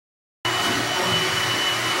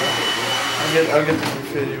I'll get the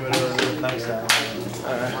graffiti whatever next time.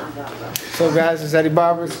 Alright. So guys, it's Eddie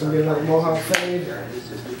Barber. It's gonna be another Mohawk fade.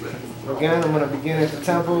 Again, I'm gonna begin at the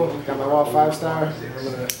temple. Got my wall 5-star. I'm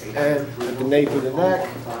gonna end at the nape of the neck.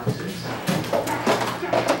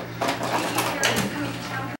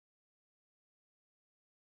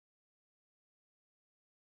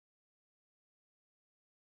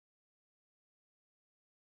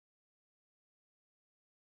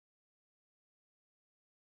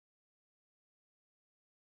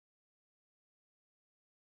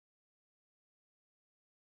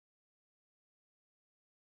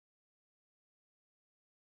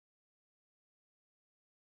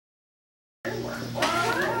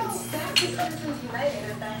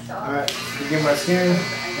 Alright, begin my skin.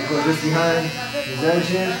 Go just behind his edge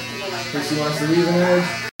here. If he wants to leave an edge.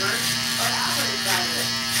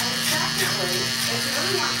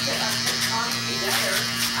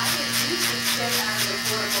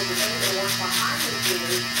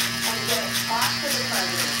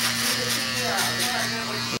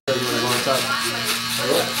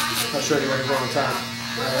 I'll show you when to go on top.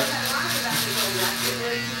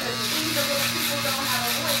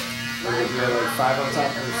 You have like 5 on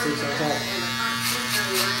top and 6 on top.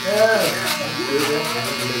 Yeah. This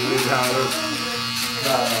is how it is.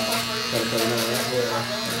 Gotta put it in right there.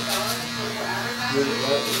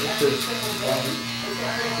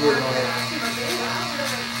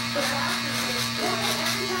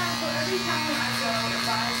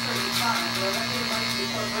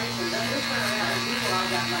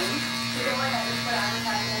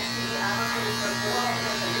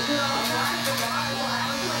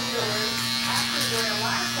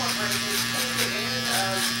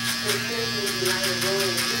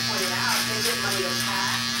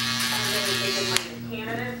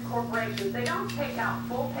 Corporations, they don't take out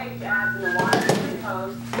full-page ads in the Washington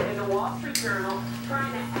Post, in the Wall Street Journal,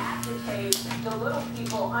 trying to agitate the little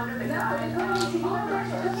people under the guise of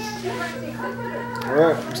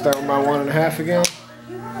Alright, I'm starting with my 1.5 again.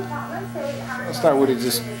 I'll start with it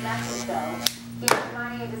just.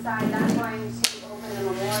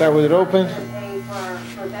 Start with it open.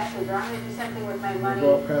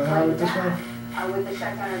 Go up kind of high with this one. With the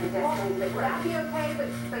shutdown of the Destiny, but would that be okay? But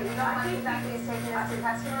you don't want exactly is taking us to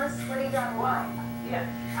customers? What do you got? Why? Yeah,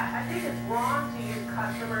 I think it's wrong to use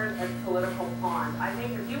customers as political pawns. I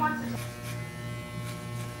think if you want to.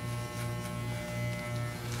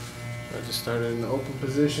 I just started in the open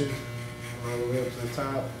position, all the way up to the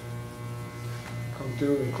top. Come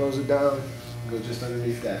through and close it down. Go just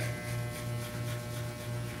underneath that.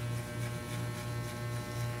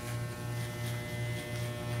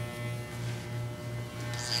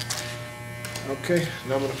 Okay,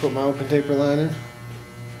 now I'm going to put my open taper line in.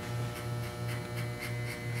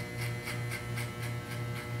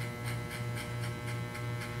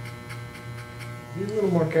 Be a little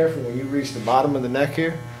more careful when you reach the bottom of the neck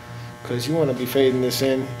here, because you want to be fading this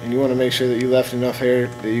in, and you want to make sure that you left enough hair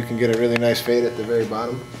that you can get a really nice fade at the very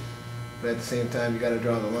bottom. But at the same time, you got to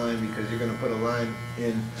draw the line, because you're going to put a line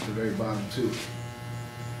in at the very bottom too.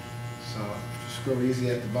 So just go easy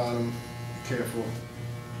at the bottom, be careful.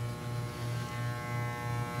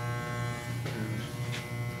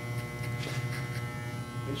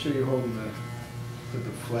 Make sure you're holding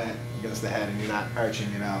the flat against the head and you're not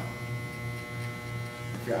arching it out.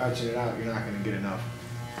 If you're arching it out, you're not going to get enough.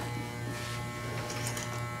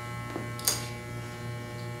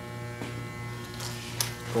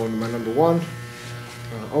 Going to my number 1.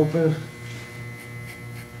 Open.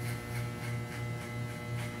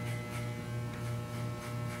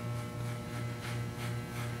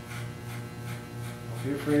 Don't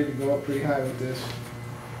be afraid to go up pretty high with this.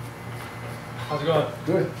 How's it going?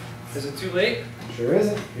 Good. Is it too late? Sure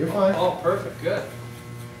isn't. You're fine. Oh, perfect. Good.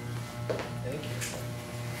 Thank you.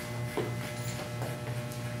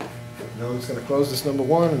 Now I'm just going to close this number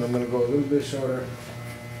 1, and I'm going to go a little bit shorter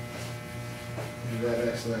in that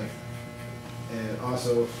X length. And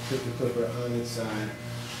also tip the clipper on its side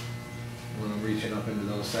when I'm reaching up into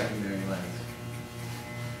those secondary lengths.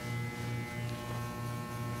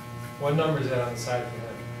 What number is that on the side of your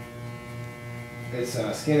head?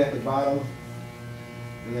 It's skin at the bottom,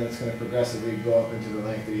 and then it's going to progressively go up into the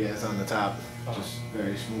length that he has on the top, just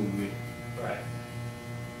very smoothly. Right.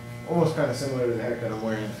 Almost kind of similar to the haircut I'm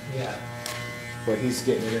wearing. Yeah. But he's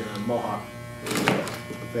getting it in a Mohawk with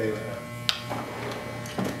the fade.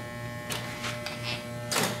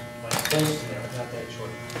 Like close to there, not that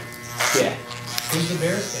short. Yeah. Who's the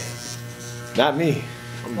Bears fan? Not me.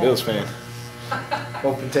 I'm a Bills fan.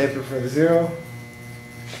 Open taper for the 0.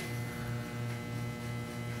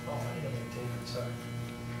 Oh, I didn't get tapered, sorry.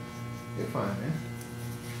 You're fine, man.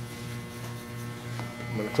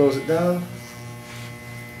 I'm going to close it down.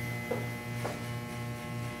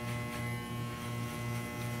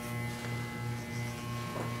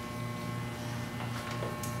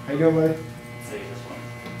 How you doing, buddy? Save this one.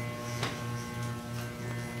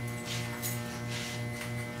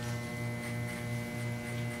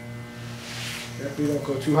 Definitely don't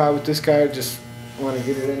go too high with this guy. Just want to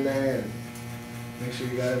get it in there and make sure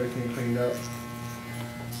you got everything cleaned up.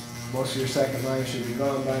 Most of your second line should be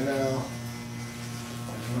gone by now.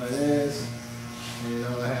 That's what it is. And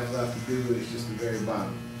all I have left to do is just the very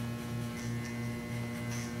bottom.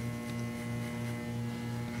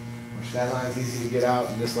 Which that line's easy to get out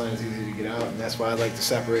and this line's easy to get out, and that's why I like to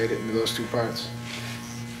separate it into those two parts.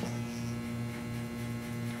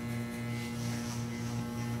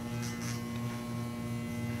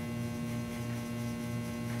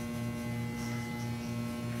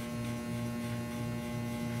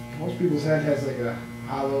 Most people's head has like a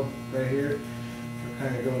hollow right here that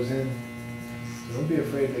kind of goes in. So don't be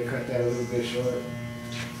afraid to cut that a little bit short,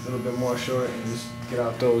 a little bit more short, and just get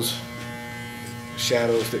out those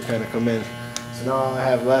shadows that kind of come in. So now all I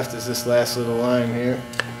have left is this last little line here,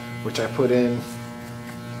 which I put in.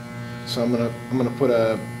 So I'm gonna put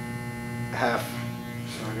a half.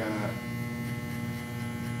 So I gotta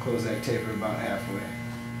close that taper about halfway.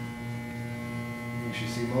 You should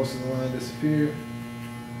see most of the line disappear.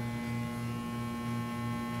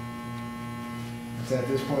 It's at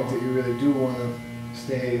this point that you really do want to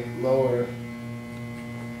stay lower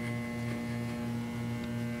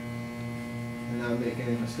and not make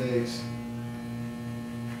any mistakes.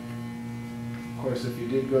 Of course, if you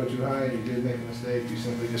did go too high and you did make a mistake, you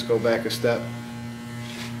simply just go back a step.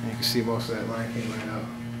 And you can see most of that line came right out.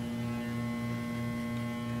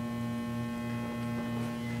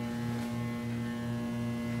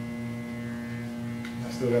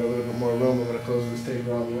 I still got a little bit more room. I'm going to close this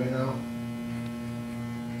taper all the way now.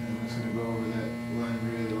 I'm just going to go over that line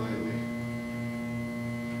really lightly.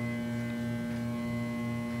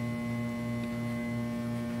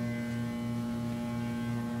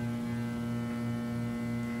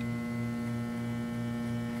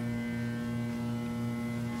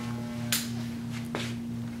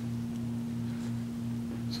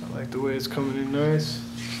 So I like the way it's coming in nice.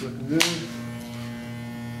 It's looking good.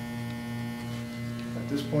 At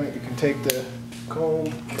this point, you can take the comb,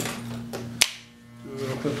 do a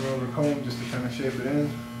little clipper over comb just to kind of shape it in.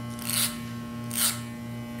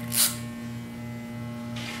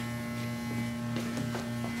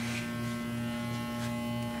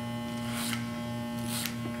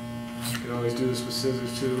 You can always do this with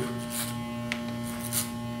scissors too.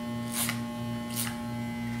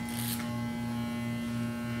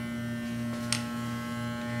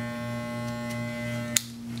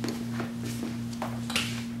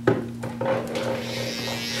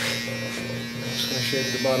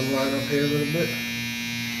 Shape the bottom line up here a little bit.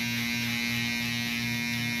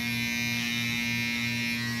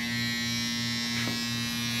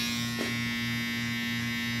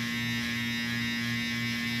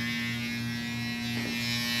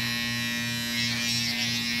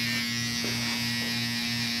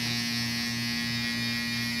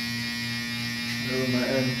 There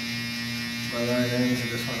my line ends. I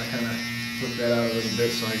just want to kind of flip that out a little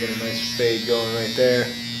bit so I get a nice fade going right there.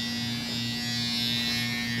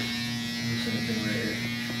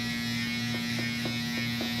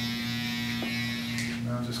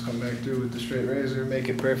 Now I'll just come back through with the straight razor, make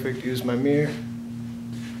it perfect, use my mirror.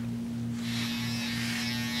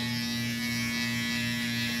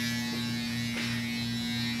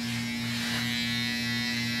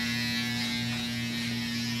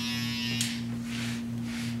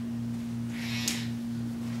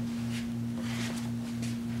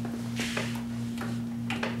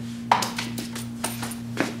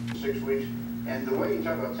 6 weeks. And the way you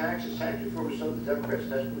talk about tax reform is something the Democrats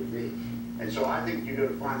desperately need. And so I think you're going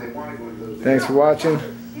to find they want to go into those. Thanks for watching.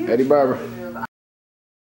 Eddie Barber.